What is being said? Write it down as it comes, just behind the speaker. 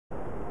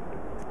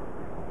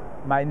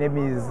My name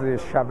is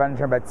Chavannes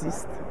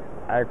Jean-Baptiste.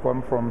 I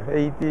come from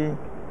Haiti,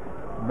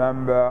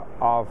 member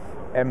of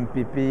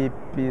MPP,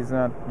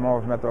 Peasant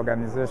Movement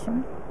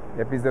Organization,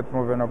 the Peasant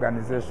Movement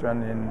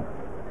Organization in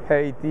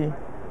Haiti.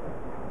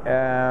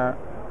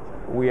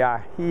 We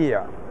are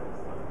here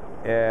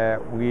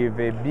with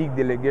a big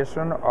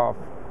delegation of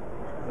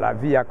La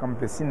Via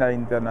Campesina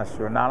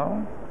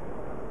International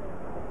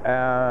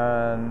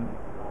and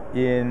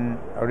in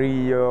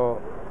Rio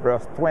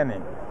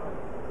 +20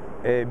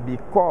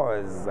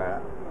 because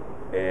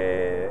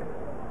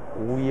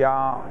we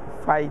are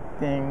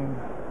fighting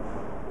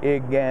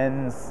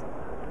against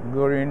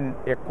green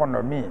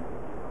economy,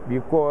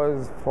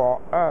 because for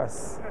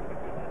us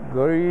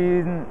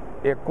green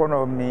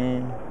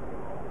economy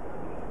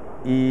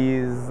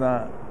is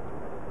a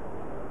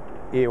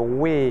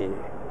way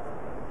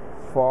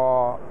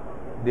for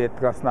the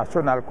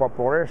transnational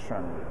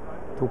corporation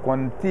to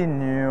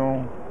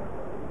continue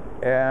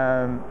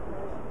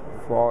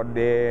for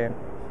the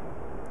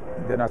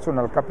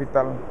national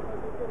capital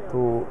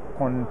to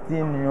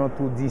continue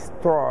to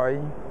destroy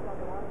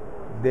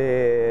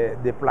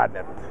the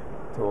planet,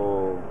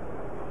 to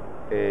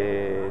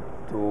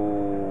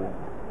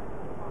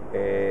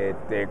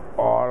take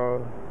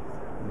all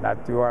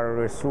natural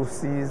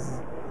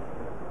resources,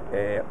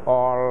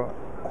 all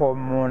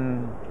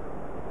common,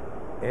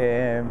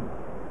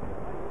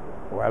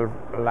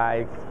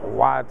 like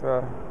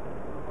water,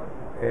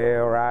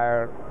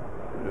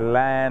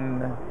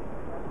 land,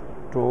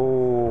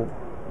 to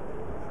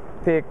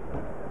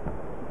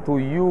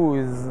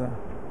use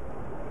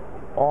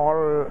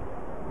all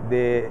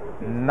the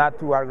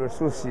natural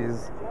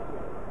resources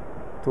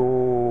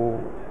to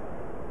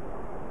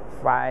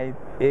fight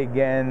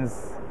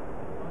against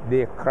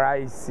the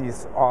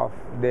crisis of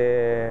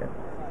the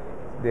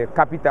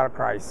capital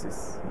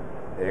crisis,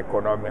 the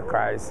economic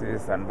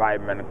crisis,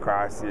 environment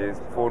crisis,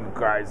 food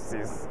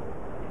crisis.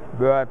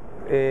 But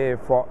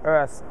for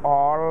us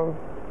all,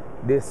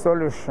 the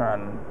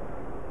solution,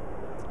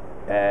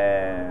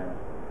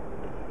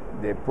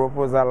 the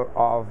proposal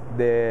of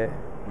the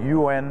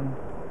UN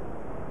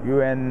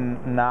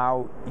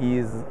now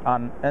is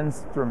an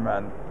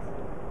instrument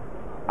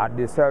at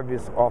the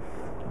service of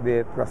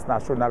the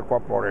transnational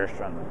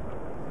corporation.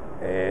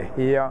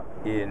 Here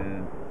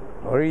in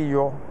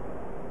Rio,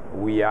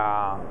 we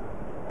are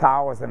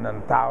thousands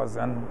and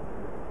thousands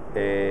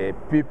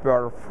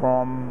people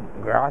from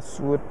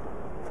grassroots,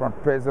 from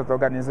peasant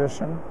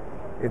organization,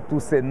 to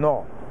say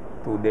no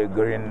to the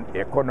green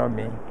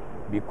economy,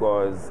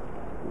 because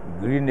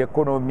green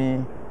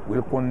economy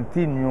will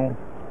continue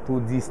to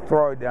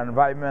destroy the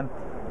environment,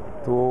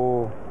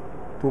 to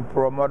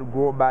promote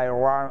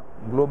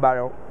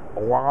global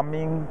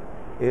warming,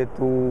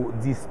 to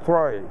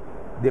destroy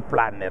the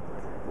planet.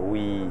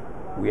 We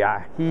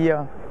are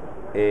here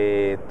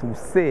to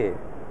say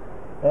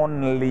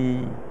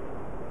only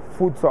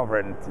food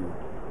sovereignty,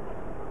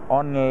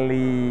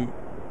 only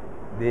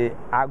the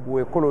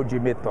agroecology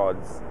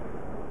methods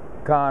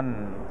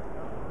can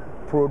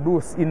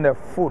produce enough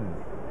food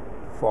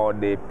for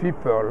the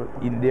people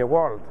in the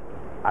world,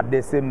 at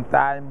the same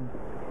time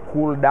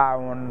cool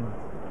down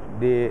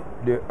the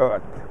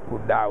earth, cool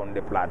down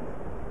the planet.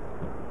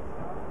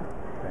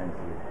 Thank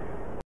you.